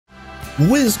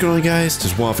What is going on, guys?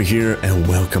 It's Waffle here, and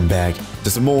welcome back to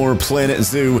some more Planet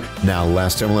Zoo. Now,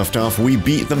 last time we left off, we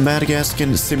beat the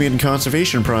Madagascan Simian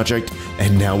Conservation Project,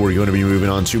 and now we're going to be moving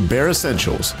on to Bare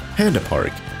Essentials, Panda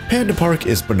Park. Panda Park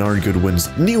is Bernard Goodwin's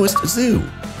newest zoo,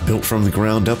 built from the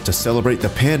ground up to celebrate the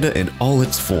panda in all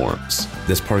its forms.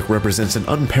 This park represents an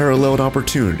unparalleled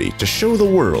opportunity to show the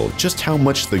world just how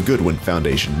much the Goodwin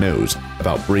Foundation knows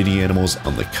about breeding animals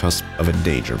on the cusp of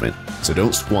endangerment, so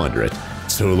don't squander it.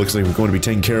 So it looks like we're going to be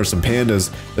taking care of some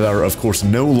pandas that are, of course,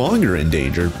 no longer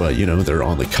endangered, but, you know, they're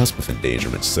on the cusp of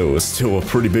endangerment. So it's still a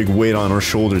pretty big weight on our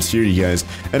shoulders here, you guys.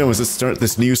 Anyways, let's start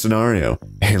this new scenario,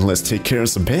 and let's take care of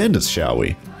some pandas, shall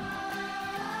we?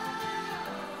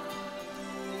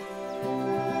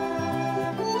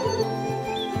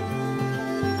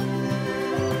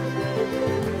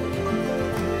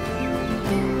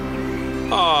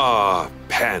 Ah,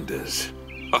 pandas.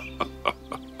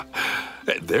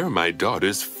 They're my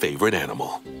daughter's favorite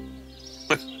animal.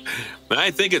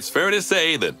 I think it's fair to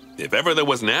say that if ever there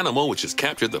was an animal which has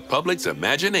captured the public's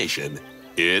imagination,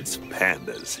 it's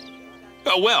pandas.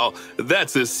 Well,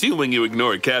 that's assuming you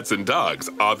ignore cats and dogs,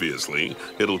 obviously.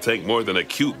 It'll take more than a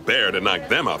cute bear to knock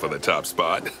them off of the top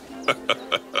spot.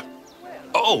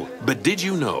 Oh, but did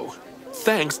you know?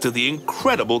 Thanks to the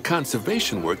incredible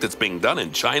conservation work that's being done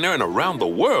in China and around the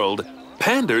world,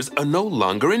 pandas are no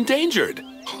longer endangered.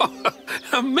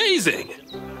 Amazing!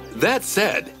 That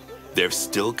said, they're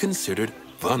still considered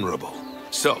vulnerable.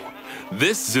 So,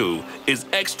 this zoo is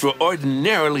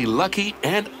extraordinarily lucky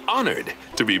and honored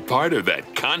to be part of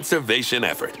that conservation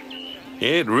effort.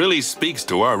 It really speaks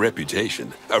to our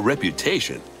reputation, a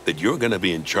reputation that you're going to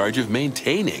be in charge of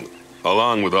maintaining,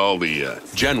 along with all the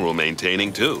general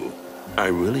maintaining too. I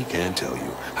really can't tell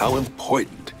you how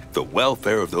important the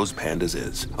welfare of those pandas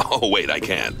is. Oh, wait, I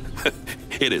can.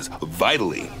 It is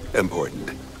vitally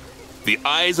important. The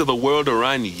eyes of the world are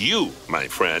on you, my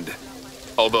friend.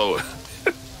 Although,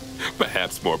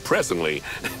 perhaps more pressingly,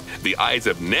 the eyes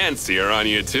of Nancy are on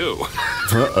you too.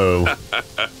 Uh-oh.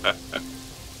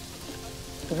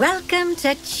 Welcome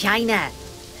to China.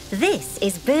 This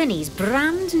is Bernie's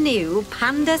brand new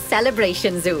Panda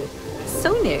Celebration Zoo.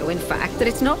 So new, in fact, that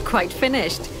it's not quite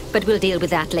finished, but we'll deal with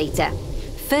that later.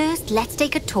 First, let's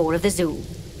take a tour of the zoo.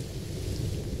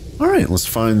 Alright, let's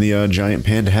find the giant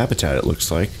panda habitat, it looks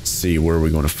like. Let's see where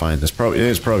we're going to find this.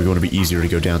 It's probably going to be easier to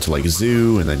go down to, like,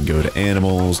 zoo, and then go to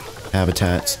animals,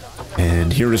 habitats.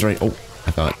 And here it is, right? Oh,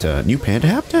 I thought, new panda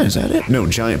habitat? Is that it? No,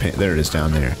 giant panda. There it is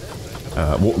down there.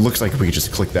 Well, looks like we could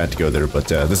just click that to go there, but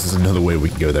this is another way we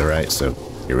can go there, right? So,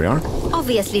 here we are.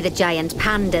 Obviously, the giant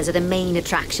pandas are the main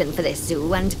attraction for this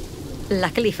zoo, and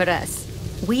luckily for us,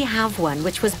 we have one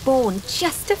which was born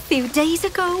just a few days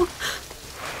ago.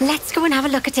 Let's go and have a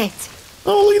look at it.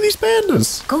 Oh, look at these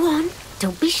pandas. Go on,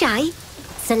 don't be shy.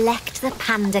 Select the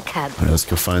panda cub. All right, let's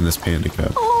go find this panda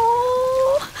cub.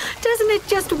 Oh, doesn't it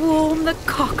just warm the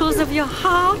cockles of your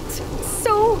heart?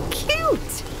 So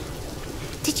cute.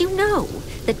 Did you know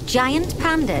that giant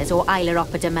pandas, or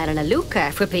Ailuropoda melanaluca,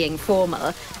 if we're being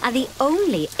formal, are the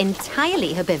only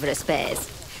entirely herbivorous bears?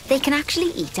 They can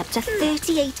actually eat up to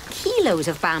 38 kilos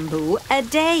of bamboo a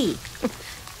day.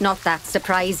 Not that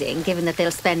surprising, given that they'll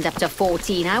spend up to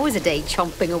 14 hours a day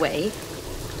chomping away.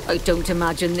 I don't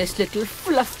imagine this little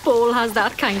fluff ball has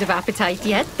that kind of appetite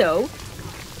yet, though.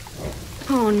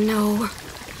 Oh no.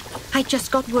 I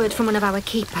just got word from one of our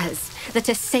keepers that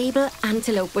a sable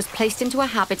antelope was placed into a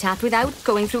habitat without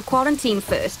going through quarantine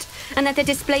first, and that they're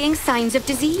displaying signs of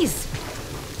disease.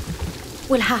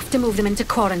 We'll have to move them into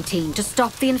quarantine to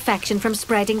stop the infection from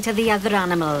spreading to the other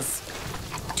animals.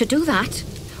 To do that,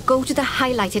 go to the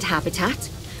highlighted habitat,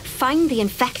 find the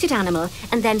infected animal,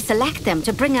 and then select them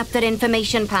to bring up their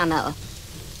information panel.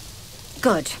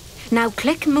 Good. Now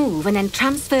click move and then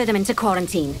transfer them into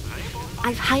quarantine.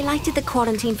 I've highlighted the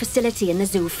quarantine facility in the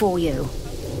zoo for you.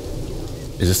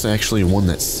 Is this actually one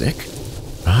that's sick?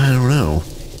 I don't know.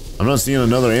 I'm not seeing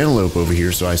another antelope over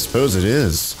here, so I suppose it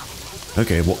is.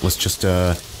 Okay, well, let's just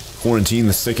quarantine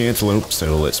the sick antelope,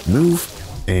 so let's move.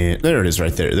 And there it is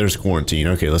right there. There's quarantine.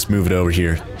 Okay, let's move it over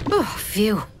here. Oh,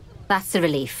 phew. That's a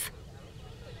relief.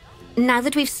 Now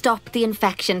that we've stopped the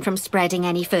infection from spreading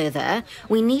any further,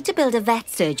 we need to build a vet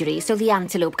surgery so the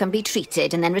antelope can be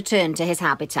treated and then returned to his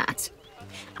habitat.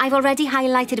 I've already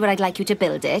highlighted where I'd like you to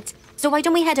build it, so why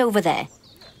don't we head over there?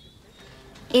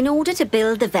 In order to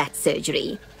build the vet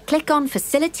surgery, click on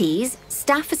Facilities,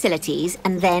 Staff Facilities,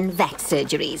 and then Vet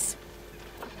Surgeries.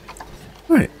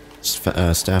 Alright.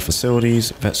 Staff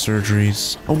facilities, vet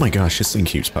surgeries. Oh my gosh, this thing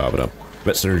keeps popping up.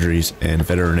 Vet surgeries and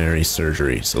veterinary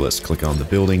surgery. So let's click on the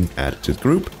building, add it to the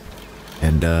group,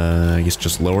 and I guess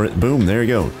just lower it. Boom, there you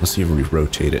go. Let's see if we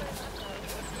rotate it.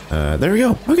 There we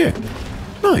go. Okay.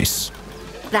 Nice.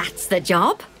 That's the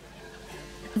job.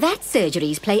 Vet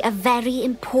surgeries play a very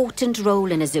important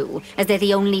role in a zoo, as they're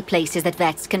the only places that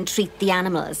vets can treat the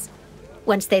animals.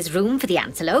 Once there's room for the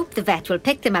antelope, the vet will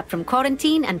pick them up from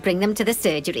quarantine and bring them to the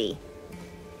surgery.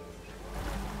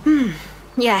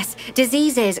 Yes,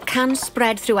 diseases can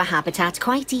spread through a habitat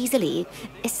quite easily,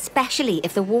 especially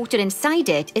if the water inside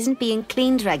it isn't being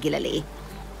cleaned regularly.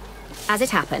 As it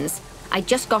happens, I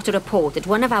just got a report that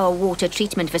one of our water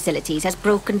treatment facilities has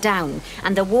broken down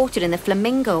and the water in the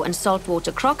flamingo and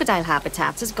saltwater crocodile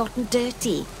habitats has gotten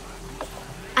dirty.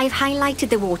 I've highlighted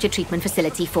the water treatment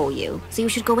facility for you, so you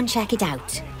should go and check it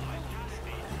out.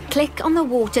 Click on the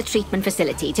water treatment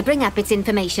facility to bring up its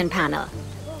information panel.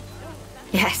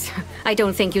 Yes, I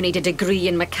don't think you need a degree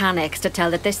in mechanics to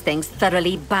tell that this thing's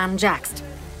thoroughly banjaxed.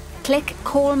 Click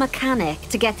Call Mechanic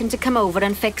to get him to come over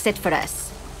and fix it for us.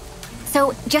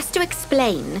 So, just to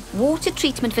explain, water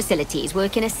treatment facilities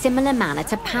work in a similar manner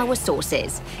to power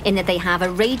sources, in that they have a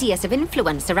radius of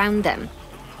influence around them.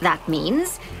 That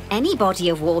means any body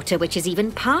of water which is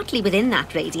even partly within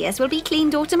that radius will be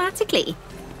cleaned automatically.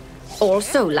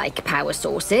 Also, like power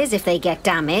sources, if they get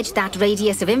damaged, that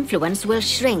radius of influence will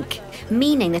shrink,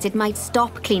 meaning that it might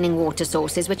stop cleaning water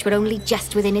sources which were only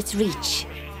just within its reach.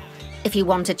 If you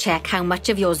want to check how much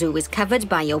of your zoo is covered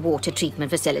by your water treatment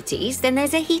facilities, then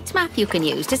there's a heat map you can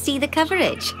use to see the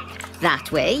coverage.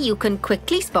 That way, you can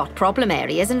quickly spot problem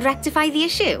areas and rectify the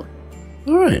issue.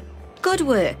 All right. Good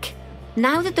work.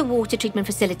 Now that the water treatment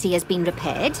facility has been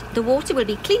repaired, the water will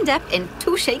be cleaned up in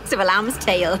 2 shakes of a lamb's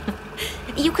tail.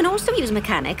 You can also use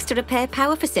mechanics to repair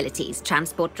power facilities,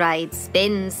 transport rides,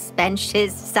 spins,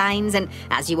 benches, signs, and,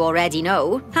 as you already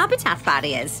know, habitat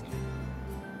barriers.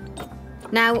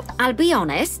 Now, I'll be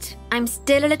honest, I'm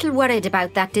still a little worried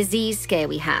about that disease scare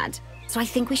we had, so I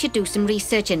think we should do some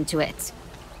research into it.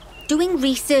 Doing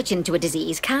research into a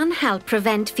disease can help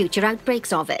prevent future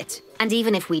outbreaks of it. And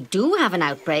even if we do have an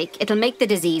outbreak, it'll make the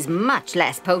disease much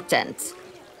less potent.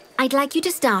 I'd like you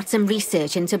to start some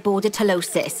research into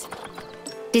bordetalosis.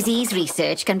 Disease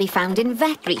research can be found in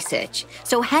vet research,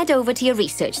 so head over to your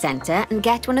research centre and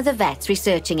get one of the vets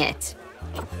researching it.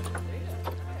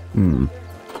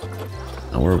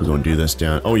 Now, where are we going to do this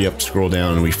down? Oh, yep, scroll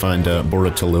down and we find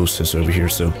bordetalosis over here,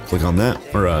 so click on that,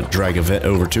 or drag a vet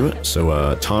over to it.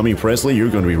 So, Tommy Presley, you're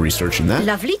going to be researching that.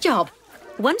 Lovely job.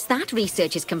 Once that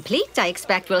research is complete, I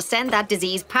expect we'll send that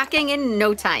disease packing in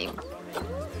no time.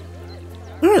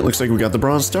 All right, looks like we got the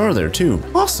bronze star there, too.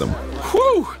 Awesome.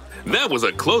 Whew! That was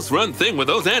a close-run thing with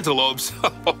those antelopes.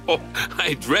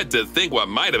 I dread to think what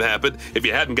might have happened if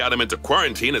you hadn't got them into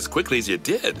quarantine as quickly as you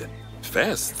did.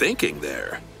 Fast thinking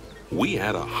there. We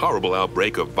had a horrible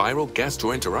outbreak of viral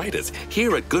gastroenteritis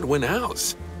here at Goodwin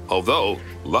House. Although,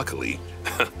 luckily,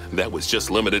 that was just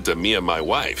limited to me and my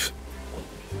wife.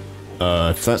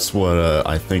 If that's what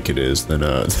I think it is, then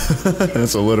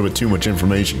that's a little bit too much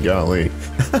information, golly.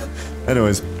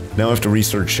 Anyways, now I have to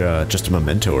research just a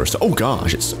memento or so. Oh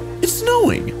gosh, it's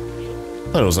snowing!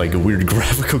 I thought it was like a weird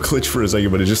graphical glitch for a second,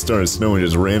 but it just started snowing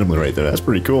just randomly right there. That's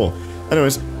pretty cool.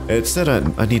 Anyways, it said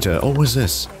I need to... Oh, what's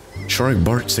this? Shark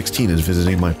Bart 16 is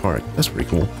visiting my park. That's pretty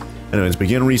cool. Anyways,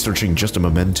 begin researching just a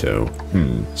memento.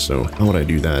 So how would I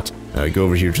do that? Go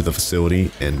over here to the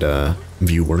facility and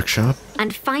view workshop.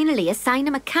 And finally assign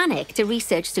a mechanic to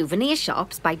research souvenir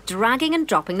shops by dragging and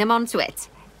dropping them onto it.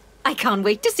 I can't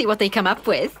wait to see what they come up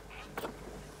with.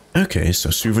 Okay,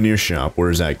 so souvenir shop, where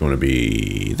is that going to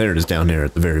be? There it is down there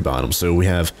at the very bottom. So we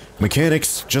have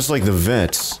mechanics, just like the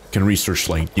vets can research,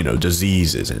 like, you know,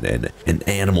 diseases and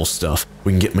animal stuff.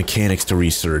 We can get mechanics to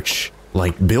research,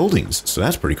 like, buildings. So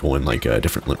that's pretty cool, and like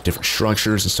different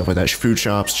structures and stuff like that. Food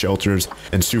shops, shelters,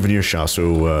 and souvenir shops.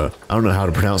 So I don't know how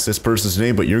to pronounce this person's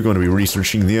name, but you're going to be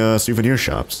researching the souvenir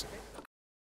shops.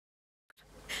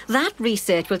 That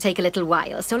research will take a little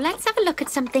while, so let's have a look at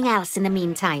something else in the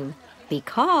meantime.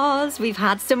 Because we've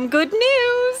had some good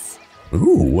news.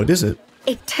 Ooh, what is it?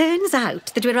 It turns out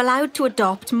that we're allowed to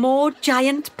adopt more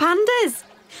giant pandas.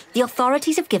 The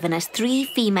authorities have given us 3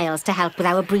 females to help with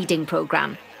our breeding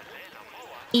program.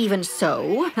 Even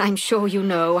so, I'm sure you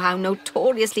know how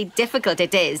notoriously difficult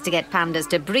it is to get pandas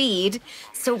to breed,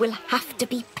 so we'll have to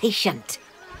be patient.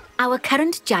 Our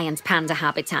current giant panda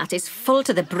habitat is full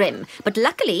to the brim, but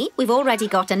luckily we've already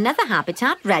got another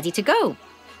habitat ready to go.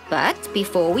 But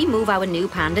before we move our new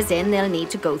pandas in, they'll need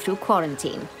to go through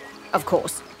quarantine. Of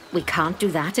course, we can't do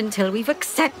that until we've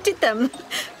accepted them.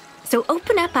 So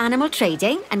open up animal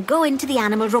trading and go into the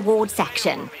animal reward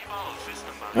section.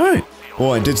 Alright.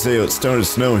 Well, I did say it started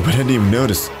snowing, but I didn't even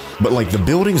notice. But like the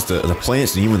buildings, the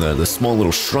plants, and even the small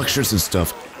little structures and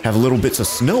stuff, have little bits of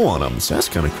snow on them. So that's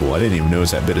kind of cool. I didn't even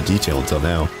notice that bit of detail until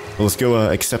now. Well, let's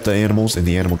go accept the animals in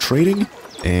the animal trading.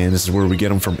 And this is where we get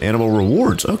them from animal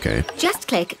rewards. Okay. Just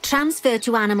click transfer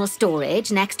to animal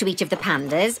storage next to each of the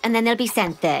pandas, and then they'll be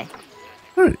sent there.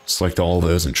 All right, select all of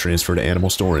those and transfer to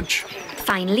animal storage.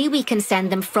 Finally, we can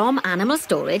send them from animal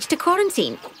storage to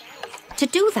quarantine. To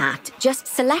do that, just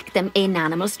select them in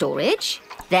animal storage,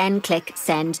 then click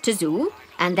send to zoo,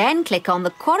 and then click on the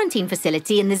quarantine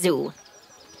facility in the zoo.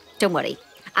 Don't worry,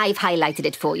 I've highlighted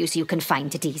it for you so you can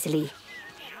find it easily.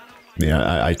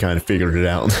 Yeah, I kind of figured it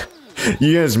out.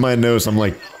 You guys might notice I'm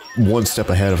like one step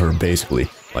ahead of her, basically.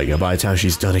 Like, by the time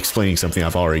she's done explaining something,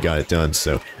 I've already got it done.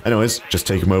 So, anyways, just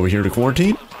take them over here to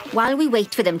quarantine. While we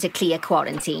wait for them to clear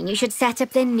quarantine, you should set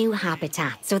up their new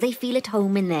habitat so they feel at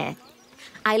home in there.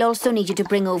 I'll also need you to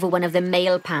bring over one of the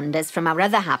male pandas from our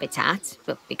other habitat,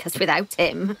 because without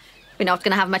him, we're not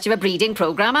going to have much of a breeding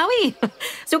program, are we?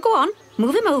 So go on,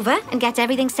 move him over and get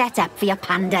everything set up for your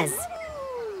pandas.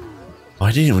 Oh,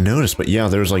 I didn't even notice, but yeah,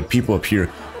 there's like people up here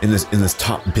in this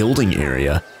top building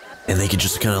area, and they could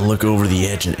just kind of look over the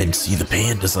edge and see the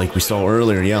pandas like we saw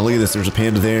earlier. Yeah, look at this, there's a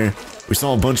panda there. We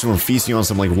saw a bunch of them feasting on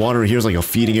some like water. Here's like a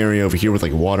feeding area over here with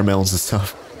like watermelons and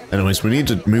stuff. Anyways, we need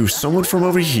to move someone from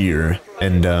over here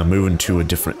and move into a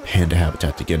different panda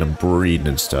habitat to get them breeding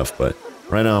and stuff, but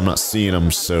right now I'm not seeing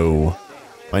them, so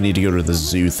I need to go to the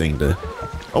zoo thing to...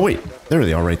 Oh wait, there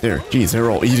they are right there. Geez, they're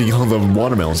all eating all the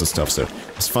watermelons and stuff, so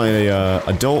let's find a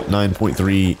adult,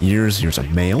 9.3 years. Here's a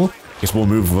male. Guess we'll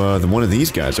move one of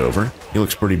these guys over. He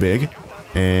looks pretty big.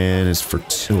 And his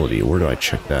fertility, where do I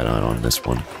check that out on this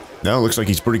one? Now it looks like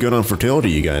he's pretty good on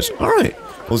fertility, you guys. Alright,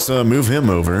 let's move him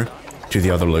over to the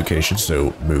other location.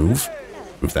 So move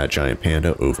that giant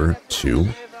panda over to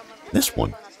this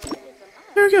one.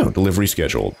 There we go, delivery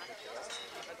scheduled.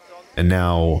 And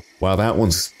now, while that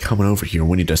one's coming over here,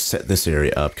 we need to set this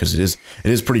area up because it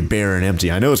is pretty bare and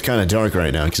empty. I know it's kind of dark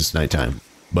right now because it's nighttime,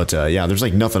 but yeah, there's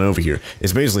like nothing over here.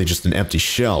 It's basically just an empty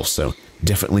shelf, so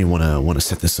definitely want to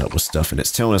set this up with stuff. And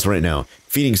it's telling us right now: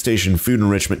 feeding station, food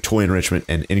enrichment, toy enrichment,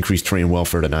 and increased terrain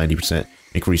welfare to 90%.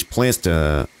 Increase plants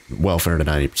to welfare to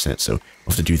 90%. So we'll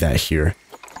have to do that here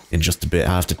in just a bit.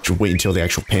 I have to wait until the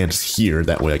actual panda's here.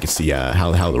 That way I can see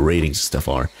how the ratings and stuff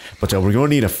are. But we're going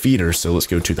to need a feeder, so let's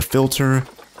go to the filter.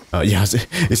 Yeah,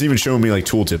 it's even showing me like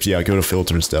tooltips. Yeah, go to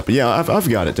filter and stuff. But yeah, I've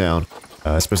got it down.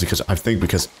 Especially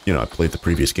because you know, I played the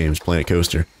previous games, Planet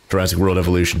Coaster, Jurassic World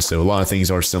Evolution, so a lot of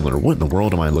things are similar. What in the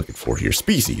world am I looking for here?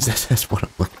 Species, that's what I'm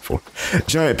looking for.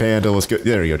 Giant panda, let's go,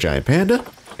 there we go, giant panda.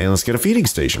 And let's get a feeding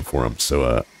station for him.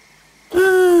 So,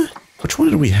 which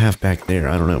one do we have back there?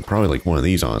 I don't know, probably like one of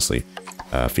these, honestly.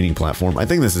 Feeding platform, I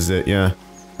think this is it, yeah.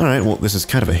 Alright, well, this is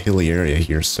kind of a hilly area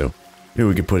here, so maybe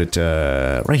we could put it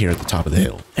right here at the top of the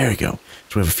hill. There we go.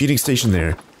 So we have a feeding station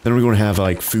there. Then we're going to have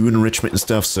like food enrichment and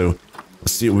stuff, so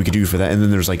let's see what we can do for that. And then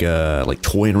there's like a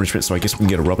toy enrichment, so I guess we can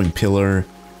get a rubbing pillar.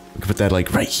 We can put that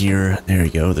like right here. There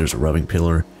you go, there's a rubbing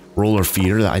pillar. Roller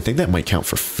feeder, I think that might count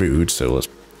for food, so let's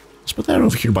put that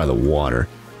over here by the water.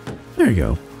 There you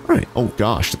go. Alright, oh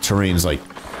gosh, the terrain's like,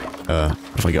 what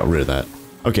if I got rid of that?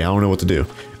 Okay, I don't know what to do.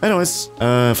 Anyways,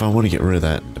 if I want to get rid of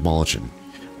that and demolish it,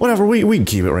 whatever, we can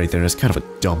keep it right there. It's kind of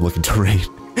a dumb looking terrain.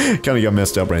 Kind of got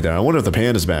messed up right there. I wonder if the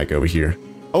panda's back over here.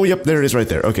 Oh, yep, there it is right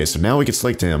there. Okay, so now we can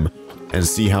select him and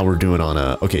see how we're doing on,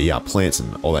 okay, yeah, plants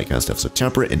and all that kind of stuff. So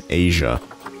temperate and Asia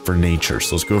for nature.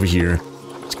 So let's go over here.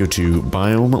 Let's go to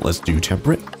biome. Let's do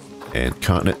temperate. And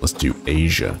continent, let's do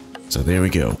Asia. So there we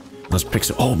go. Let's pick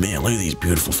some, oh man, look at these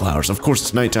beautiful flowers. Of course,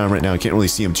 it's nighttime right now. I can't really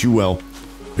see them too well.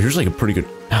 But here's like a pretty good,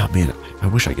 oh man, I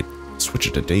wish I could switch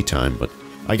it to daytime, but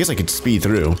I guess I could speed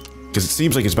through. Because it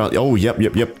seems like it's about, oh, yep.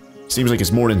 Seems like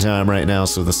it's morning time right now,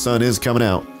 so the sun is coming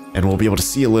out. And we'll be able to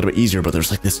see a little bit easier, but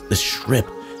there's like this strip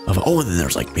of, oh, and then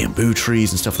there's like bamboo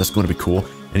trees and stuff. That's going to be cool.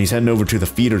 And he's heading over to the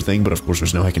feeder thing, but of course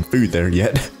there's no heckin' food there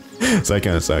yet. So that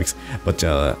kind of sucks. But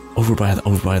over by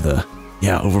the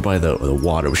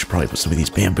water, we should probably put some of these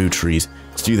bamboo trees.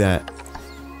 Let's do that.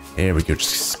 There we go.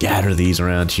 Just scatter these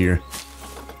around here.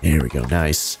 There we go.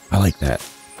 Nice. I like that.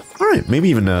 All right, maybe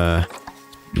even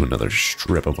do another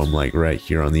strip of them, like right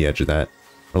here on the edge of that,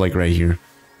 or like right here.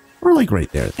 Or like right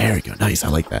there. There we go. Nice. I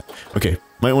like that. Okay.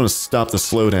 Might want to stop the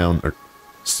slowdown, or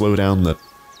slow down the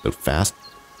fast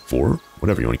forward,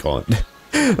 whatever you want to call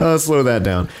it. Slow that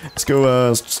down. Let's go,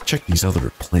 let's check these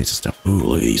other plants and stuff. Ooh,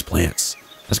 look at these plants.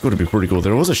 That's going to be pretty cool.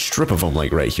 There was a strip of them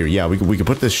like right here. Yeah, we could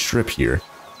put this strip here.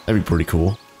 That'd be pretty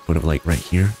cool. Put it like right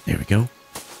here. There we go.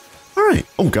 All right.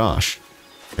 Oh gosh.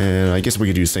 And I guess we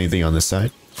could do the same thing on this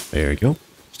side. There we go.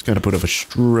 Just kind of put up a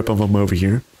strip of them over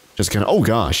here. Just kind of, oh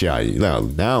gosh, yeah,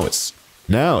 now it's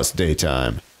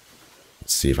daytime.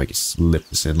 Let's see if I can slip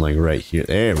this in like right here.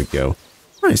 There we go.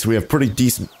 All right, so we have pretty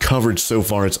decent coverage so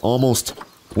far. It's almost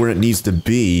where it needs to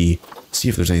be. Let's see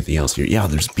if there's anything else here. Yeah,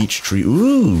 there's beech tree.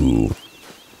 Ooh.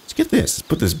 Let's get this. Let's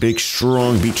put this big,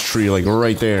 strong beech tree like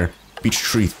right there. Beech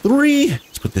tree 3.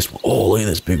 Let's put this one. Oh, look at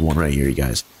this big one right here, you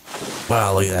guys.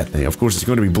 Wow, look at that thing. Of course, it's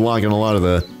going to be blocking a lot of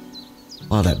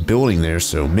that building there.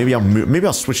 So maybe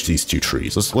I'll switch these 2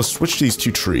 trees. Let's switch these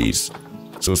 2 trees.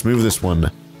 So let's move this one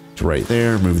to right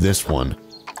there. Move this one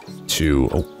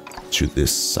to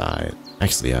this side.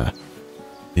 Actually,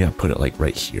 yeah, put it like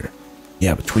right here.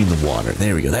 Yeah, between the water.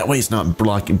 There we go. That way it's not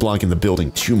blocking the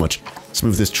building too much. Let's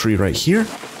move this tree right here.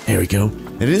 There we go.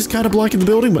 And it is kind of blocking the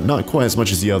building, but not quite as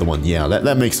much as the other one. Yeah,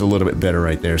 that makes it a little bit better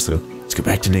right there. So let's go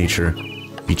back to nature.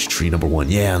 Beech tree number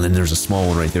 1. Yeah, and then there's a small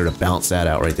one right there to bounce that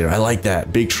out right there. I like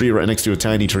that. Big tree right next to a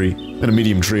tiny tree. And a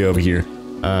medium tree over here.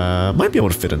 Might be able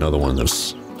to fit another one of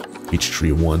those beech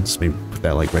tree ones. Maybe put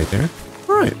that like right there.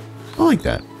 All right. I like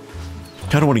that.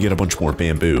 Kind of want to get a bunch more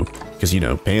bamboo. Because, you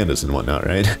know, pandas and whatnot,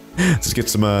 right? Let's get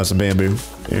some bamboo.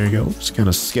 There you go. Just kind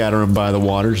of scatter them by the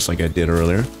water, just like I did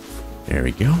earlier. There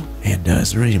we go. And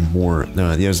is there any more?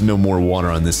 No, there's no more water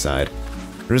on this side.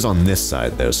 There is on this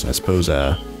side, though, so I suppose,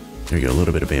 there you go. A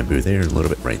little bit of bamboo there, a little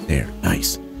bit right there.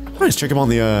 Nice. All right, let's check him on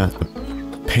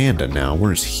the panda now.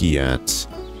 Where's he at?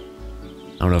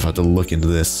 I don't know if I have to look into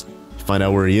this to find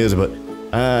out where he is, but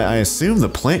I assume the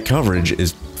plant coverage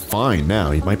is fine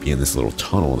now. He might be in this little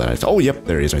tunnel that oh, yep,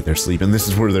 there he is right there sleeping. This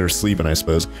is where they're sleeping, I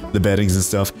suppose. The beddings and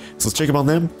stuff. So let's check up on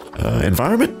them.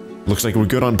 Environment. Looks like we're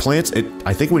good on plants.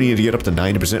 I think we need to get up to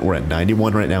 90%. We're at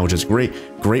 91 right now, which is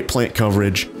great. Great plant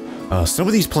coverage. Some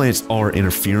of these plants are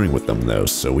interfering with them, though.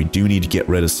 So we do need to get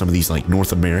rid of some of these, like,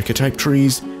 North America type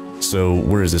trees. So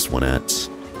where is this one at?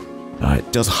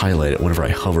 It does highlight it whenever I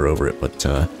hover over it, but,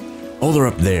 oh, they're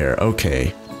up there.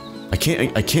 Okay. I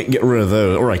can't get rid of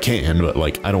those, or I can, but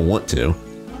like I don't want to,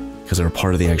 because they're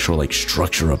part of the actual like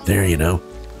structure up there, you know.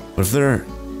 But if they're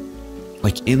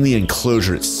like in the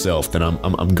enclosure itself, then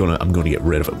I'm gonna get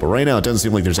rid of it. But right now, it doesn't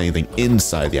seem like there's anything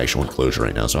inside the actual enclosure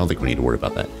right now, so I don't think we need to worry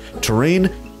about that. Terrain,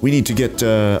 we need to get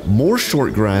more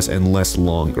short grass and less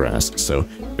long grass. So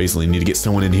basically, need to get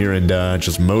someone in here and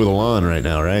just mow the lawn right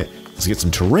now, right? Let's get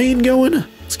some terrain going.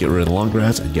 Let's get rid of the long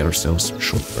grass and get ourselves some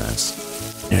short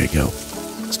grass. There you go.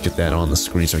 Let's get that on the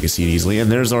screen so I can see it easily. And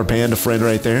there's our panda friend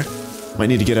right there. Might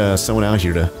need to get someone out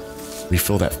here to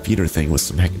refill that feeder thing with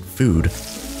some heckin' food.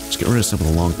 Let's get rid of some of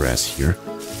the long grass here.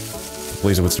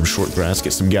 Replace it with some short grass.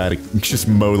 Get some guy to just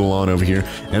mow the lawn over here.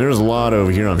 And there's a lot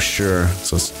over here, I'm sure.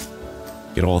 So let's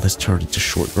get all this turned into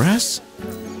short grass.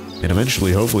 And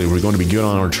eventually, hopefully, we're going to be good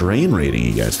on our terrain rating,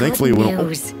 you guys. Thankfully,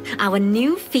 we'll... Our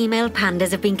new female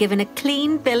pandas have been given a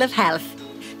clean bill of health.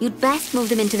 You'd best move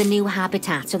them into the new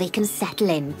habitat so they can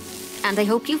settle in. And I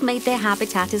hope you've made their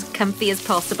habitat as comfy as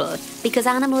possible, because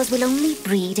animals will only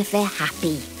breed if they're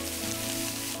happy.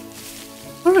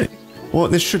 Alright. Well,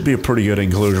 this should be a pretty good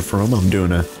enclosure for them. I'm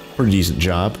doing a pretty decent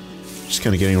job. Just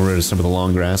kind of getting rid of some of the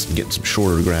long grass and getting some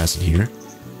shorter grass in here.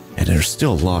 And there's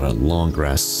still a lot of long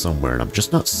grass somewhere, and I'm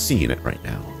just not seeing it right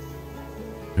now.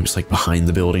 Maybe it's like behind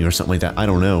the building or something like that. I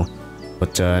don't know.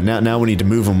 But now we need to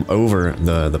move them over,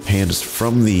 the pandas,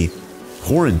 from the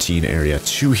quarantine area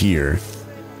to here.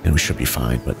 And we should be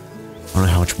fine, but I don't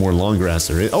know how much more long grass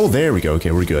there is. Oh, there we go. Okay,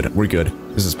 we're good. We're good.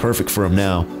 This is perfect for them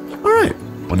now. All right.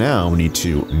 Well, now we need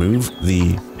to move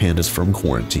the pandas from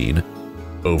quarantine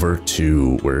over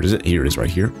to... Where is it? Here it is right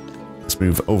here. Let's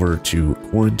move over to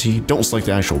quarantine. Don't select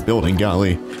the actual building.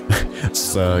 Golly.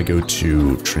 Let's go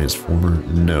to transformer.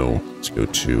 No. Let's go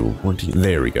to quarantine.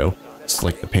 There we go.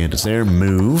 Select the pandas there,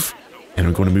 move, and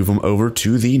we're going to move them over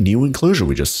to the new enclosure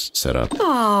we just set up.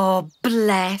 Oh,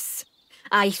 bless.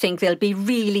 I think they'll be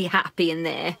really happy in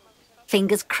there.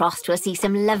 Fingers crossed we'll see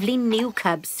some lovely new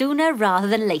cubs sooner rather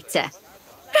than later.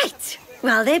 Right,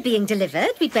 while they're being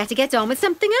delivered, we'd better get on with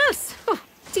something else. Oh,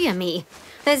 dear me.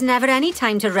 There's never any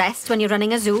time to rest when you're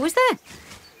running a zoo, is there?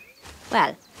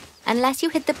 Well, unless you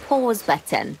hit the pause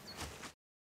button.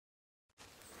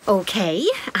 Okay,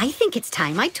 I think it's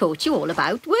time I taught you all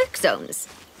about work zones.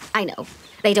 I know,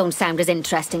 they don't sound as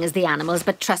interesting as the animals,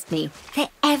 but trust me, they're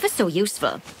ever so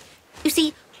useful. You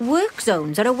see, work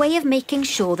zones are a way of making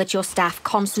sure that your staff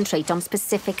concentrate on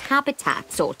specific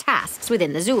habitats or tasks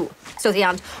within the zoo, so they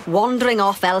aren't wandering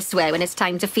off elsewhere when it's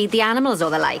time to feed the animals or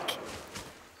the like.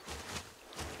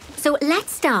 So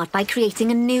let's start by creating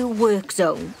a new work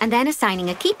zone and then assigning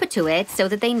a keeper to it so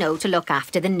that they know to look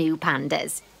after the new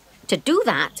pandas. To do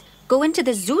that, go into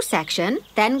the zoo section,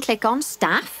 then click on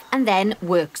staff and then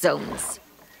work zones.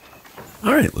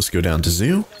 All right, let's go down to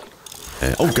zoo.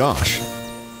 Oh gosh.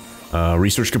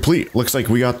 Research complete. Looks like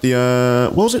we got the,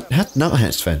 what was it? Not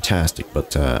that's fantastic,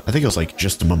 but I think it was like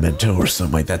just a memento or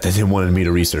something like that. They didn't want me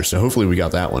to research, so hopefully we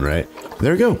got that one right.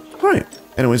 There we go. All right.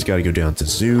 Anyways, got to go down to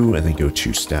zoo and then go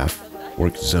to staff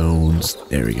work zones.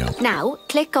 There we go. Now,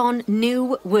 click on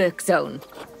New Work Zone.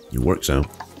 New work zone.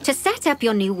 To set up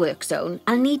your new work zone,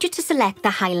 I'll need you to select the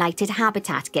highlighted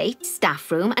habitat gate, staff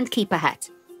room, and keeper hut.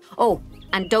 Oh,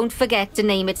 and don't forget to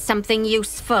name it something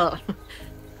useful.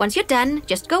 Once you're done,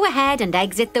 just go ahead and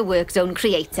exit the work zone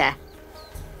creator.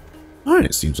 Alright,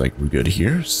 it seems like we're good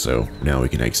here, so now we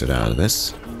can exit out of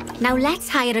this. Now let's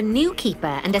hire a new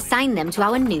keeper and assign them to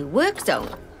our new work zone.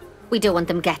 We don't want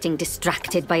them getting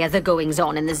distracted by other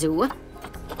goings-on in the zoo.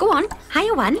 Go on,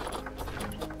 hire one.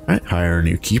 Alright, hire a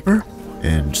new keeper,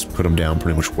 and just put them down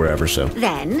pretty much wherever, so.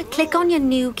 Then, click on your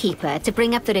new keeper to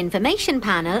bring up their information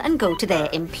panel and go to their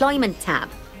Employment tab.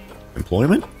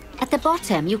 Employment? At the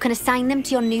bottom, you can assign them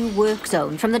to your new work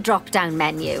zone from the drop-down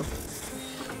menu.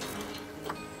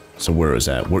 So where is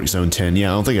that? Work zone 10.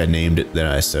 Yeah, I don't think I named it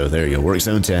there, so there you go. Work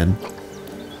zone 10.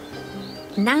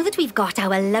 Now that we've got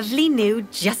our lovely new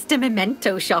Just a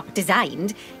Memento shop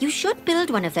designed, you should build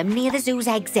one of them near the zoo's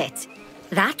exit.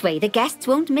 That way the guests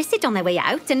won't miss it on their way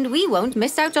out and we won't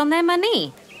miss out on their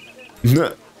money.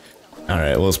 Alright,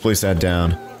 well, let's place that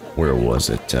down. Where was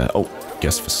it? Oh,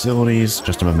 guest facilities.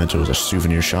 Just a Memento is a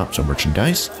souvenir shop, so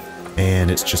merchandise.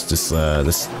 And it's just this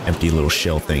this empty little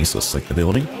shell thing, so let's select the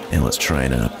building. And let's try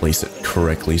and place it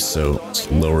correctly, so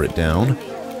let's lower it down.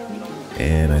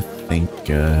 And I think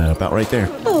about right there.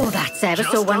 Oh, that's ever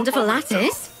so wonderful, that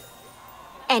is.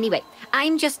 Anyway,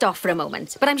 I'm just off for a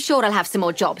moment, but I'm sure I'll have some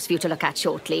more jobs for you to look at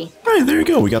shortly. All right, there you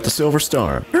go. We got the silver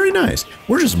star. Very nice.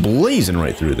 We're just blazing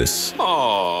right through this.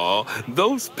 Aw,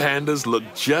 those pandas look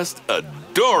just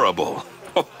adorable.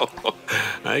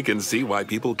 I can see why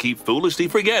people keep foolishly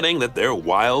forgetting that they're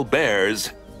wild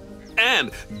bears.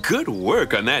 And good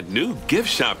work on that new gift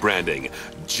shop branding.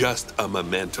 Just a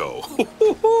memento.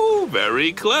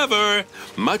 Very clever.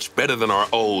 Much better than our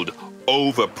old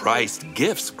overpriced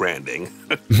gifts branding.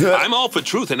 I'm all for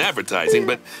truth in advertising,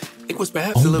 but it was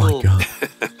perhaps a little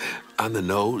on the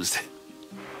nose.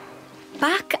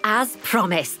 Back as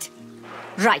promised.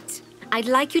 Right, I'd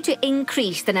like you to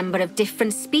increase the number of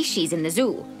different species in the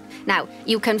zoo. Now,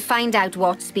 you can find out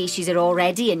what species are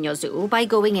already in your zoo by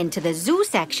going into the zoo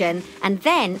section and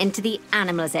then into the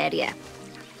animals area.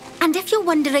 And if you're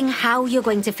wondering how you're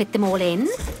going to fit them all in,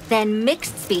 then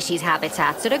mixed species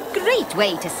habitats are a great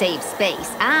way to save space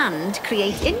and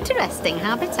create interesting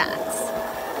habitats.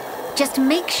 Just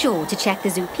make sure to check the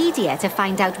Zoopedia to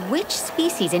find out which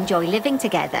species enjoy living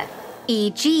together.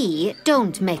 E.g.,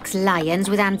 don't mix lions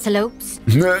with antelopes.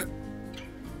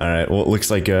 Alright, well, it looks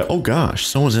like, oh gosh,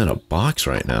 someone's in a box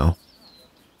right now.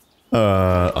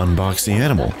 Unbox the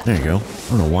animal. There you go. I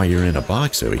don't know why you're in a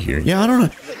box over here. Yeah, I don't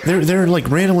know. They're like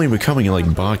randomly becoming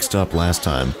like boxed up last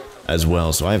time as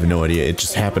well, so I have no idea. It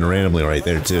just happened randomly right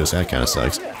there too, so that kind of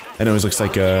sucks. Anyways, looks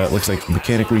like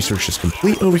mechanic research is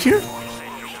complete over here.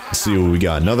 Let's see what we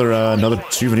got. Another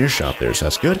souvenir shop there, so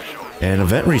that's good. And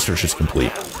event research is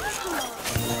complete.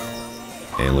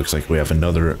 And it looks like we have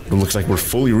another. It looks like we're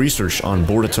fully researched on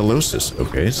bordatellosis.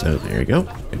 Okay, so there you go.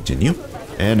 Continue.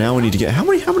 And now we need to get how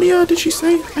many did she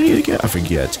say I need to get? I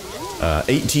forget.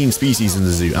 18 species in the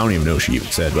zoo. I don't even know what she even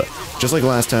said, but just like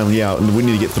last time, yeah, we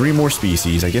need to get 3 more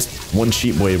species. I guess one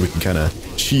cheap way we can kind of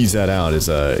cheese that out is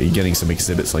getting some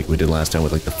exhibits like we did last time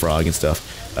with like the frog and stuff.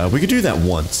 We could do that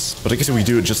once, but I guess if we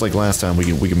do it just like last time, we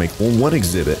can make one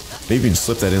exhibit. Maybe we can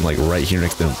slip that in like right here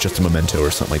next to just a memento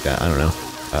or something like that. I don't know.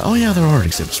 Oh yeah, there are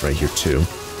exhibits right here too.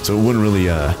 So it wouldn't really,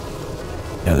 yeah,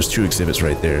 there's 2 exhibits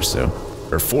right there, so,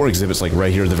 or 4 exhibits like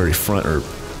right here at the very front, or,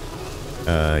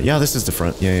 yeah, this is the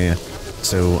front, yeah.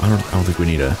 So I don't think we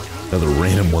need another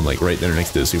random one like right there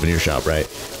next to the souvenir shop, right?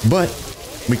 But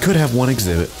we could have one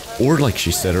exhibit, or like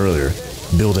she said earlier,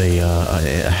 build a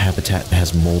habitat that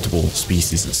has multiple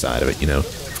species inside of it, you know.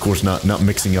 Of course, not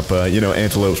mixing up, you know,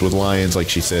 antelopes with lions like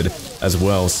she said as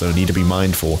well, so need to be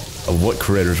mindful of what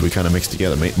critters we kind of mix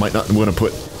together. Might not want to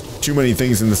put too many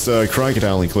things in this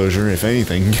crocodile enclosure. If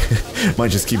anything, might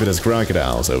just keep it as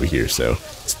crocodiles over here, so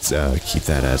let's keep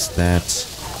that as that.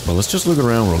 But let's just look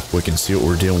around real quick and see what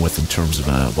we're dealing with in terms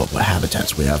of what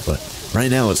habitats we have. But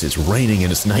right now it's raining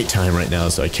and it's nighttime right now,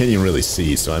 so I can't even really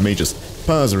see, so I may just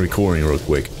pause the recording real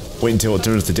quick. Wait until it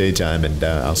turns to daytime, and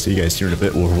I'll see you guys here in a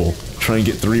bit, where we'll try and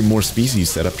get 3 more species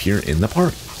set up here in the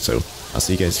park. So I'll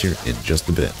see you guys here in just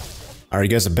a bit. Alright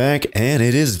guys, I'm back, and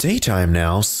it is daytime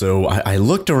now, so I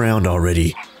looked around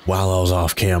already while I was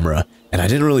off camera, and I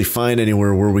didn't really find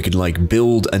anywhere where we could like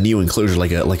build a new enclosure,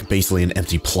 like basically an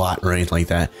empty plot or anything like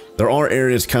that. There are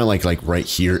areas kind of like right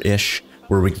here-ish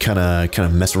where we can kind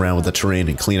of mess around with the terrain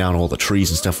and clean out all the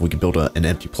trees and stuff. We could build an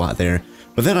empty plot there.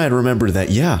 But then I remembered that,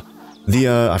 yeah,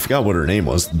 I forgot what her name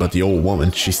was, but the old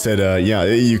woman, she said, yeah,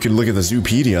 you can look at the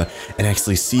Zoopedia and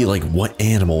actually see like what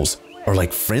animals are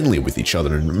like friendly with each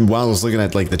other. And while I was looking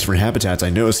at like the different habitats, I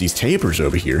noticed these tapirs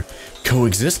over here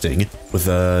coexisting with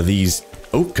these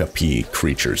okapi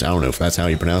creatures. I don't know if that's how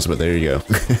you pronounce it, but there you go.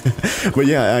 But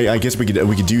yeah, I guess we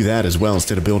could do that as well.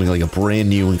 Instead of building like a brand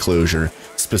new enclosure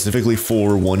specifically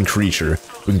for one creature,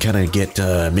 we can kind of get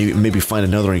maybe find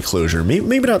another enclosure.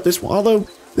 Maybe not this one, although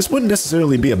this wouldn't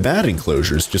necessarily be a bad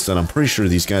enclosure. It's just that I'm pretty sure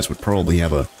these guys would probably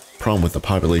have a problem with the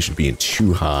population being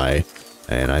too high.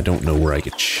 And I don't know where I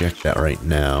could check that right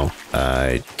now.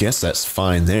 I guess that's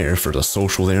fine there for the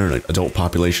social there, and adult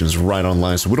population is right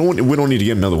online, so we don't need to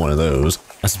get another one of those.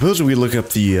 I suppose we look up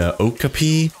the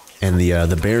okapi and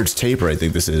the Baird's tapir, I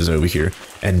think this is over here,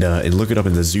 and look it up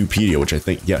in the Zoopedia, which I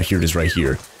think, yeah, here it is right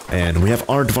here. And we have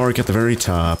aardvark at the very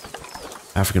top,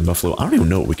 African buffalo. I don't even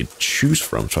know what we could choose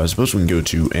from, so I suppose we can go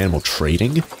to animal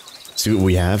trading, see what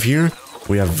we have here.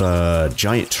 We have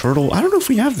giant turtle. I don't know if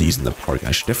we have these in the park.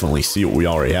 I should definitely see what we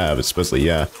already have, especially,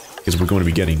 yeah, because we're going to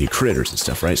be getting new critters and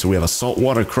stuff, right? So we have a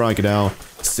saltwater crocodile,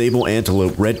 sable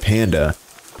antelope, red panda,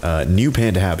 new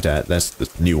panda habitat. That's the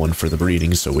new one for the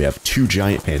breeding. So we have 2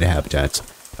 giant panda habitats.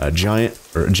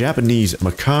 Japanese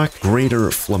macaque,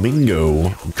 greater flamingo,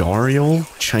 gharial,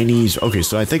 Chinese. Okay,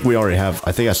 so I think we already have,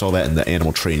 I think I saw that in the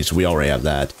animal trading, so we already have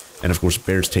that. And of course,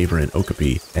 Baird's tapir and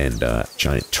okapi and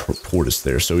giant tortoise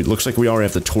there. So it looks like we already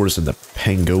have the tortoise and the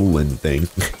pangolin thing.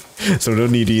 So no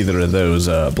need either of those.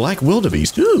 Black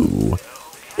wildebeest. Ooh,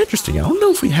 interesting. I don't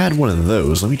know if we had one of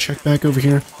those. Let me check back over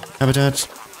here. Habitats.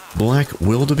 Black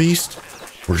wildebeest.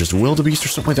 Or just wildebeest or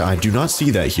something like that. I do not see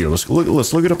that here. Let's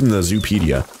look it up in the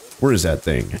Zoopedia. Where is that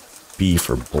thing? B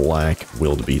for black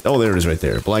wildebeest. Oh, there it is right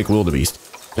there. Black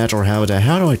wildebeest. Natural habitat.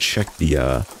 How do I check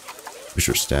the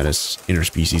booster status,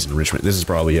 interspecies enrichment? This is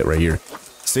probably it right here.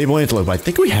 Sable antelope. I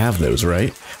think we have those,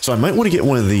 right? So I might want to get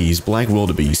one of these black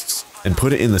wildebeests and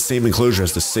put it in the same enclosure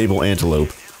as the sable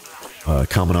antelope.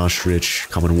 Common ostrich,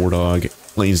 common warthog,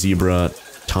 plain zebra,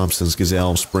 Thompson's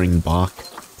gazelle, springbok,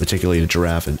 reticulated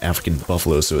giraffe, and African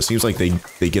buffalo. So it seems like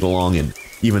they get along and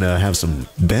even have some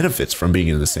benefits from being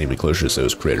in the same enclosure as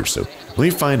those critters. So let me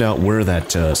find out where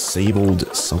that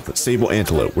sable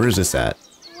antelope, where is this at?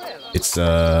 It's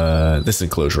this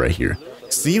enclosure right here.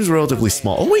 Seems relatively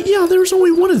small. Oh wait, yeah, there's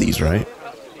only one of these, right?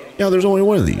 Yeah, there's only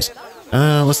one of these.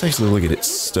 Let's actually look at its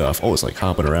stuff. Oh, it's like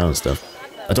hopping around and stuff.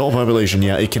 Adult population,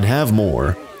 yeah, it can have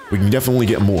more. We can definitely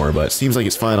get more, but it seems like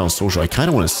it's fine on social. I kind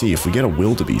of want to see if we get a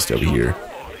wildebeest over here.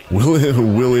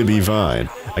 Will it be fine?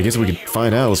 I guess we could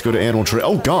find out. Let's go to animal trade.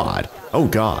 Oh god. Oh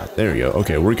god. There you go.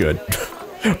 Okay, we're good.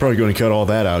 Probably going to cut all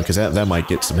that out because that might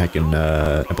get some heckin'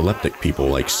 epileptic people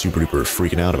like super duper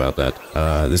freaking out about that.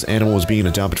 This animal is being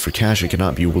adopted for cash. It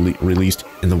cannot be released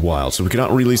in the wild. So we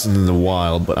cannot release it in the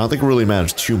wild, but I don't think it really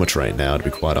matters too much right now, to be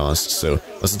quite honest. So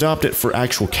let's adopt it for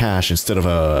actual cash instead of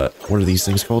what are these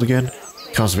things called again?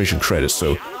 Conservation credits.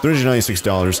 So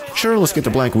 $396. Sure, let's get the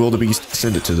black wildebeest,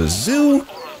 send it to the zoo.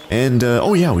 And,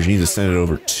 oh yeah, we need to send it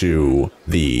over to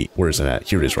the, where is it at?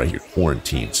 Here it is right here,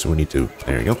 quarantine. So we need to,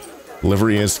 there you go.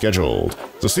 Delivery is scheduled.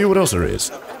 So see what else there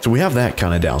is. So we have that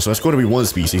kind of down. So that's going to be one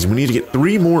species. We need to get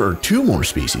 3 more or 2 more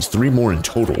species. 3 more in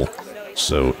total.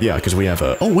 So yeah, because we have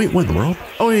oh wait, what in the world?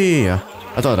 Oh yeah.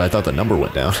 I thought the number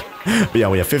went down. But yeah,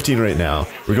 we have 15 right now.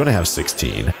 We're going to have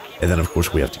 16. And then of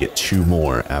course we have to get 2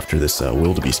 more after this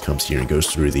wildebeest comes here and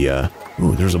goes through the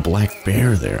ooh, there's a black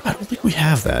bear there. I don't think we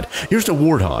have that. Here's the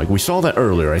warthog. We saw that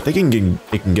earlier. I think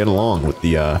it can get along with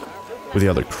the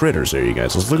other critters there, you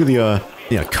guys. Let's look at the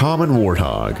yeah, common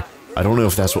warthog. I don't know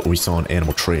if that's what we saw in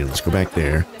animal trading. Let's go back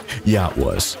there. Yeah, it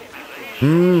was.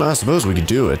 I suppose we could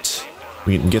do it.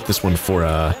 We can get this one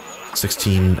for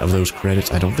 16 of those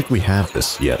credits. I don't think we have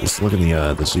this yet. Let's look in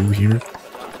the zoo here.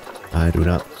 I do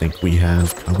not think we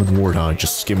have common warthog.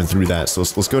 Just skimming through that. So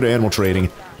let's go to animal trading.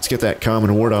 Let's get that common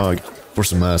warthog for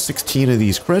some 16 of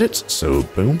these credits. So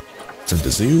boom, send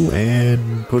to zoo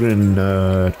and put it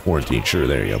in quarantine. Sure,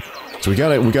 there you go. So we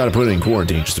gotta put it in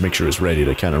quarantine just to make sure it's ready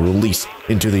to kind of release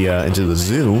into the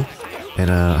zoo. And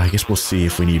I guess we'll see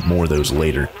if we need more of those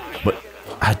later. But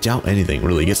I doubt anything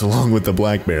really gets along with the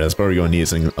black bear. That's probably going to need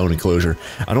its own enclosure.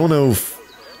 I don't know if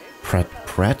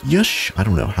Pratyush? I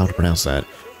don't know how to pronounce that.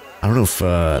 I don't know if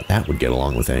that would get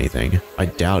along with anything. I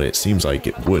doubt it. Seems like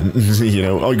it wouldn't. You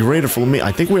know, oh, greater flamingo.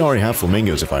 I think we already have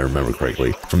flamingos, if I remember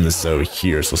correctly, from this zoo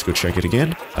here. So let's go check it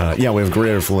again. Yeah, we have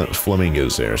greater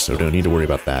flamingos there, so don't need to worry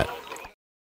about that.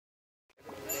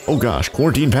 Oh gosh,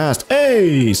 quarantine passed.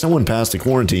 Hey, someone passed the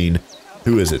quarantine.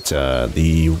 Who is it?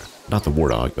 Not the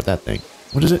warthog, but that thing.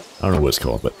 What is it? I don't know what it's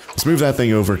called, but let's move that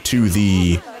thing over to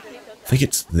the... I think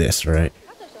it's this, right?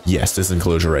 Yes, this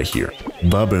enclosure right here.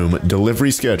 Ba-boom.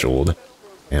 Delivery scheduled.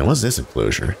 And what's this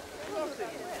enclosure?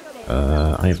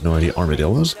 I have no idea.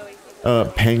 Armadillos?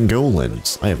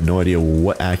 Pangolins. I have no idea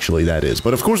what actually that is.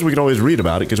 But of course we can always read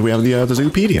about it because we have the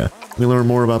Zoopedia. We learn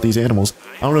more about these animals.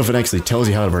 I don't know if it actually tells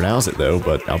you how to pronounce it though,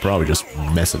 but I'll probably just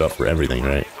mess it up for everything,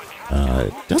 right?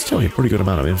 It does tell you a pretty good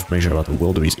amount of information about the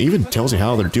wildebeest. It even tells you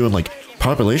how they're doing, like,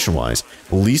 population-wise.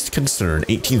 Least concern,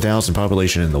 18,000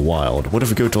 population in the wild. What if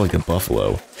we go to, like, the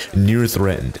buffalo? Near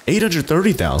threatened,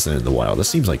 830,000 in the wild. That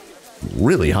seems, like,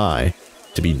 really high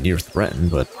to be near threatened,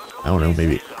 but I don't know,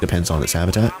 maybe it depends on its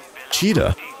habitat.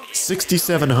 Cheetah,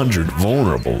 6,700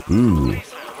 vulnerable. Ooh.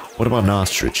 What about an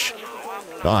ostrich?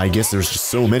 Oh, I guess there's just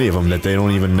so many of them that they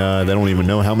don't even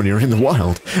know how many are in the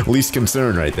wild. Least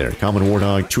concern right there. Common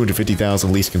warthog,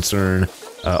 250,000 least concern.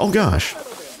 Oh gosh,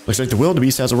 looks like the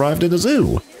wildebeest has arrived in the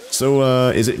zoo.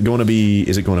 So is it going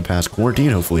to pass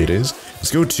quarantine? Hopefully it is.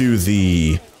 Let's go to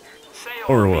the...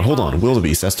 Or hold on,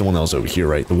 wildebeest. That's the one that was over here,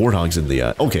 right? The warthog's in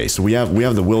the... Okay, so we have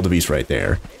the wildebeest right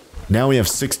there. Now we have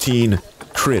 16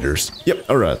 critters. Yep.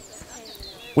 All right.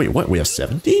 Wait, what? We have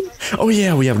 17? Oh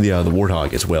yeah, we have the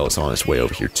warthog as well. It's on its way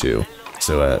over here too.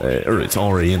 So, or it's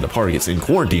already in the park. It's in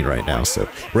quarantine right now. So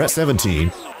we're at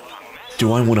 17.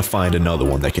 Do I want to find another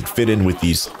one that can fit in with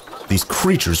these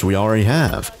creatures we already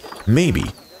have? Maybe.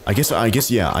 I guess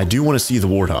yeah. I do want to see the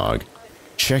warthog.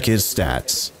 Check his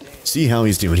stats. See how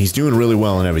he's doing. He's doing really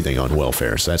well and everything on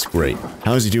welfare, so that's great.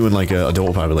 How is he doing like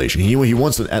adult population? He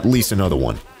wants at least another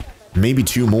one. Maybe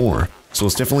 2 more. So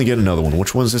let's definitely get another one.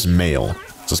 Which one's this male?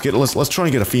 So let's try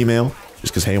and get a female.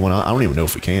 Just because, hey, I don't even know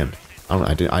if we can.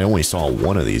 I only saw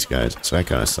one of these guys, so that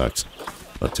kind of sucks.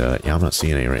 But yeah, I'm not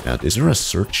seeing any right now. Is there a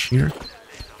search here?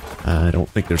 I don't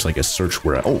think there's like a search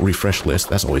where... Oh, refresh list.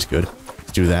 That's always good.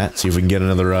 Let's do that. See if we can get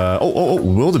another... Oh,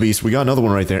 wildebeest. We got another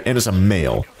one right there. And it's a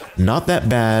male. Not that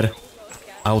bad.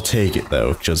 I'll take it,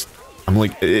 though. Just... I'm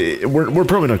like... We're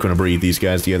probably not going to breed these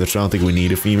guys together, so I don't think we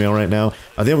need a female right now.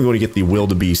 I think I'm going to get the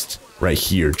wildebeest right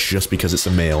here, just because it's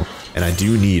a male. And I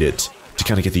do need it to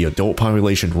kind of get the adult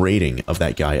population rating of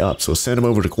that guy up. So send him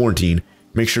over to quarantine.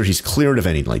 Make sure he's cleared of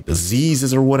any, like,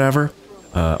 diseases or whatever.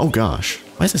 Oh gosh.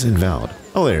 Why is this invalid?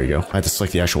 Oh, there you go. I had to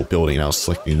select the actual building, and I was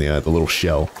selecting the little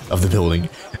shell of the building.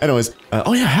 Anyways,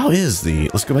 oh yeah, how is the...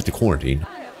 Let's go back to quarantine.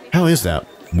 How is that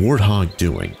warthog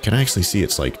doing? Can I actually see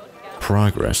its, like,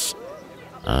 progress?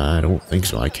 I don't think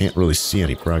so. I can't really see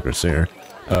any progress there.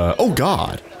 Oh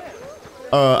god!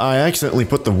 I accidentally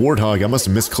put the warthog... I must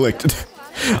have misclicked.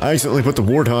 I accidentally put the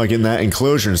warthog in that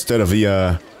enclosure instead of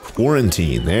the,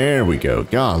 quarantine. There we go.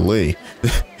 Golly.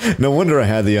 No wonder I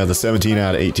had the 17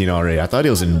 out of 18 already. I thought he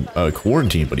was in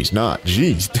quarantine, but he's not.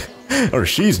 Jeez. Or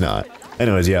she's not.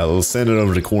 Anyways, yeah, we'll send it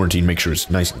over to quarantine, make sure it's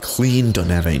nice and clean,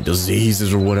 doesn't have any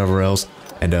diseases or whatever else.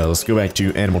 And let's go back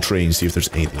to animal trade and see if there's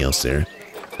anything else there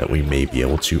that we may be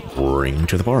able to bring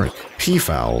to the park.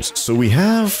 Peafowls. So we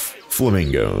have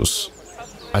flamingos.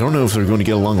 I don't know if they're going to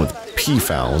get along with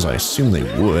peafowls. I assume they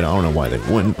would. I don't know why they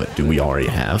wouldn't, but do we already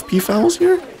have peafowls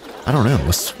here? I don't know.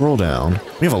 Let's scroll down.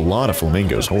 We have a lot of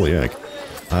flamingos. Holy heck.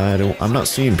 I'm not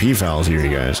seeing peafowls here,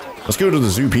 you guys. Let's go to the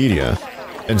Zoopedia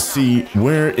and see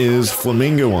where is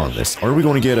flamingo on this. Are we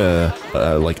going to get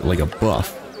a like a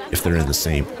buff if they're in the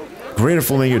same? Greater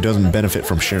flamingo doesn't benefit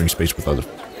from sharing space with other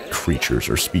creatures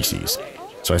or species.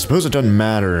 So I suppose it doesn't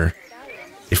matter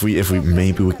if we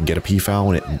maybe we can get a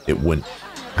peafowl and it wouldn't.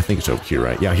 I think it's over here,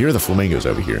 right? Yeah, here are the flamingos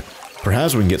over here.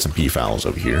 Perhaps we can get some peafowls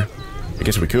over here. I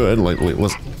guess we could.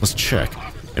 Let's check.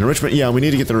 Enrichment, yeah, we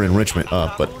need to get their enrichment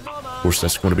up, but of course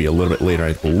that's going to be a little bit later,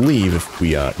 I believe. If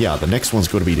we, yeah, the next one's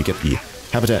going to be to get the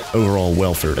habitat overall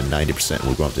welfare to 90%.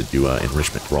 We're going to have to do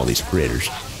enrichment for all these critters.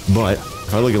 But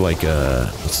if I look at like,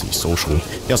 let's see, social.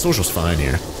 Yeah, social's fine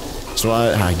here. So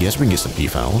I guess we can get some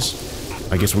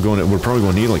peafowls. I guess we're probably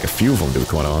going to need like a few of them to be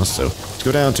quite honest. So let's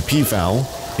go down to peafowl.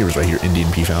 Here's right here,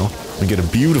 Indian peafowl. We get a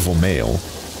beautiful male.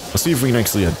 Let's see if we can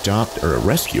actually adopt or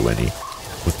rescue any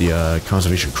with the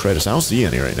conservation credits. I don't see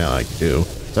any right now. I do.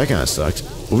 So that kind of sucks.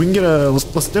 But we can get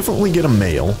let's definitely get a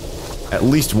male, at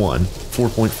least one.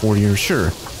 4.4 years, sure.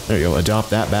 There you go.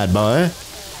 Adopt that bad boy.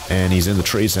 And he's in the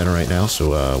trade center right now, so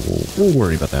we'll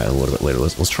worry about that a little bit later.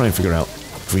 Let's try and figure out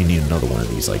if we need another one of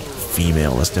these, like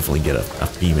female. Let's definitely get a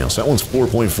female. So that one's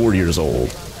 4.4 years old.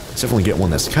 Let's definitely get one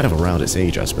that's kind of around its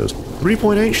age, I suppose.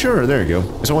 3.8, sure, there you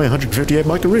go. It's only 158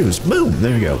 buckaroos. Boom,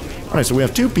 there you go. Alright, so we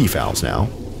have 2 peafowls now.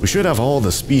 We should have all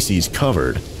the species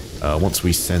covered once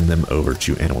we send them over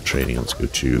to animal trading. Let's go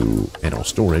to animal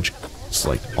storage,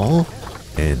 select all,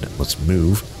 and let's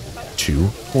move to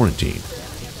quarantine.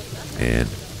 And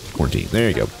quarantine, there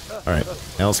you go. Alright,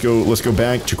 now let's go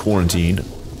back to quarantine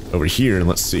over here, and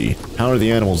let's see. How are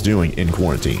the animals doing in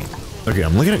quarantine? Okay,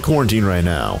 I'm looking at quarantine right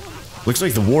now. Looks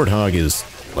like the warthog is,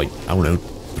 like, I don't know,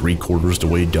 3/4 the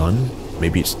way done.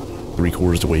 Maybe it's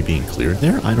 3/4 the way being cleared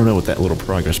there. I don't know what that little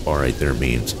progress bar right there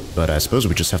means. But I suppose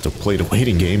we just have to play the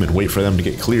waiting game and wait for them to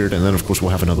get cleared. And then, of course,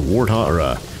 we'll have another warthog,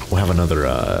 or we'll have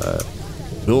another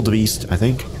wildebeest, I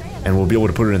think. And we'll be able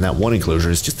to put it in that one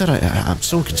enclosure. It's just that I'm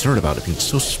so concerned about it being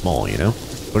so small, you know?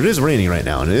 But it is raining right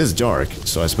now, and it is dark.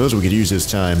 So I suppose we could use this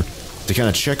time to kind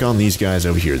of check on these guys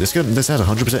over here. This has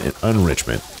 100%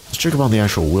 enrichment. Let's check up on the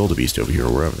actual wildebeest over here,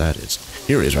 or wherever that is.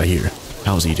 Here it is, right here.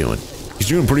 How's he doing? He's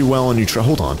doing pretty well on nutrition.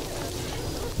 Hold on.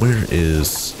 Where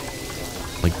is,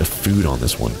 like, the food on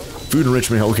this one? Food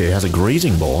enrichment. Okay, it has a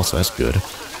grazing ball, so that's good.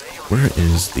 Where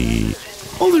is the...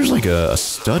 Oh, there's like a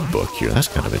stud book here. That's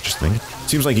kind of interesting.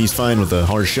 Seems like he's fine with the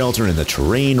hard shelter and the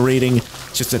terrain rating.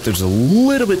 It's just that there's a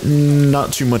little bit,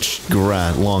 not too much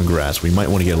grass, long grass. We might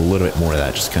want to get a little bit more of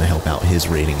that, just kind of help out his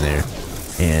rating there.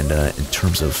 And in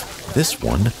terms of this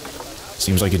one,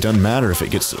 seems like it doesn't matter if it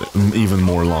gets even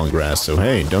more long grass. So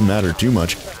hey, it doesn't matter too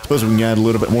much. Suppose we can add a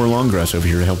little bit more long grass over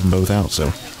here to help them both out. So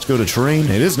let's go to terrain.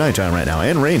 It is nighttime right now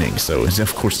and raining, so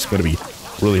of course it's going to be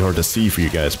really hard to see for you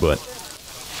guys, but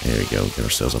there we go. Get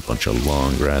ourselves a bunch of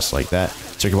long grass like that.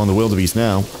 Check him on the wildebeest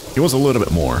now. He wants a little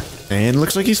bit more. And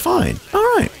looks like he's fine.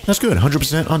 Alright, that's good.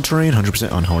 100% on terrain,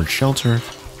 100% on hard shelter.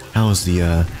 How's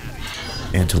the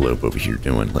antelope over here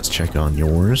doing? Let's check on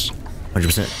yours.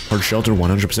 100% hard shelter,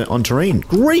 100% on terrain.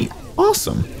 Great!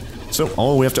 Awesome! So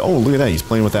all we have to... Oh, look at that. He's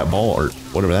playing with that ball or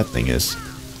whatever that thing is.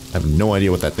 I have no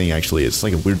idea what that thing actually is. It's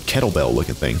like a weird kettlebell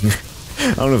looking thing.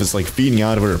 I don't know if it's like feeding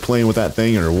out of it or playing with that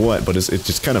thing or what, but it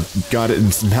just kind of got it in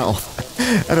its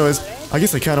mouth. Anyways, I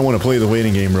guess I kind of want to play the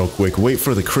waiting game real quick. Wait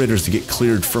for the critters to get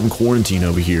cleared from quarantine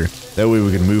over here. That way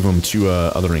we can move them to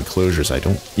other enclosures.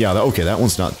 Yeah, okay, that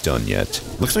one's not done yet.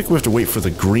 Looks like we have to wait for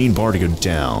the green bar to go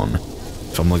down,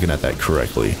 if I'm looking at that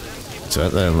correctly. So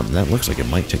that looks like it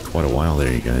might take quite a while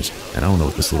there, you guys. And I don't know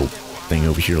what this little thing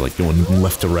over here, like going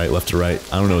left to right.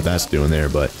 I don't know what that's doing there,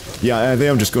 but yeah, I think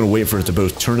I'm just going to wait for it to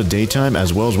both turn to daytime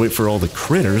as well as wait for all the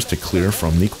critters to clear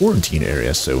from the quarantine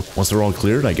area. So once they're all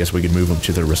cleared, I guess we can move them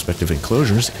to their respective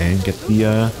enclosures and get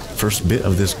the first bit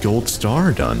of this gold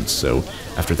star done. So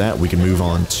after that, we can move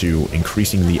on to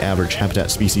increasing the average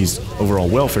habitat species overall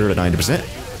welfare to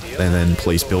 90%, and then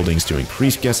place buildings to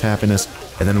increase guest happiness,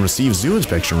 and then receive zoo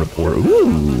inspection report.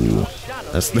 Ooh!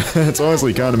 That's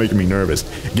honestly kind of making me nervous.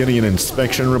 Getting an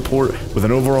inspection report with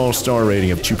an overall star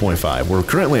rating of 2.5. We're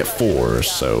currently at 4,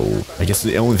 so I guess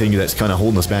the only thing that's kind of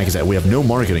holding us back is that we have no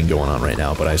marketing going on right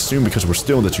now, but I assume because we're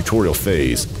still in the tutorial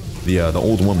phase, the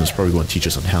old woman is probably going to teach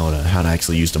us on how to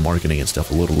actually use the marketing and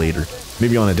stuff a little later.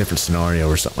 Maybe on a different scenario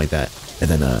or something like that. And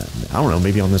then, I don't know,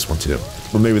 maybe on this one too.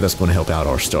 But maybe that's going to help out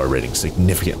our star rating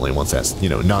significantly once that's, you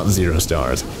know, not 0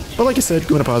 stars. But like I said,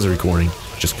 going to pause the recording,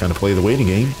 just kind of play the waiting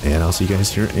game, and I'll see you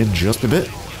guys here in just a bit.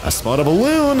 I spot a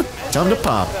balloon! Time to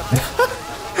pop!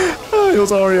 Oh, it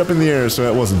was already up in the air, so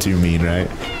that wasn't too mean, right?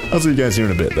 I'll see you guys here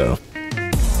in a bit, though.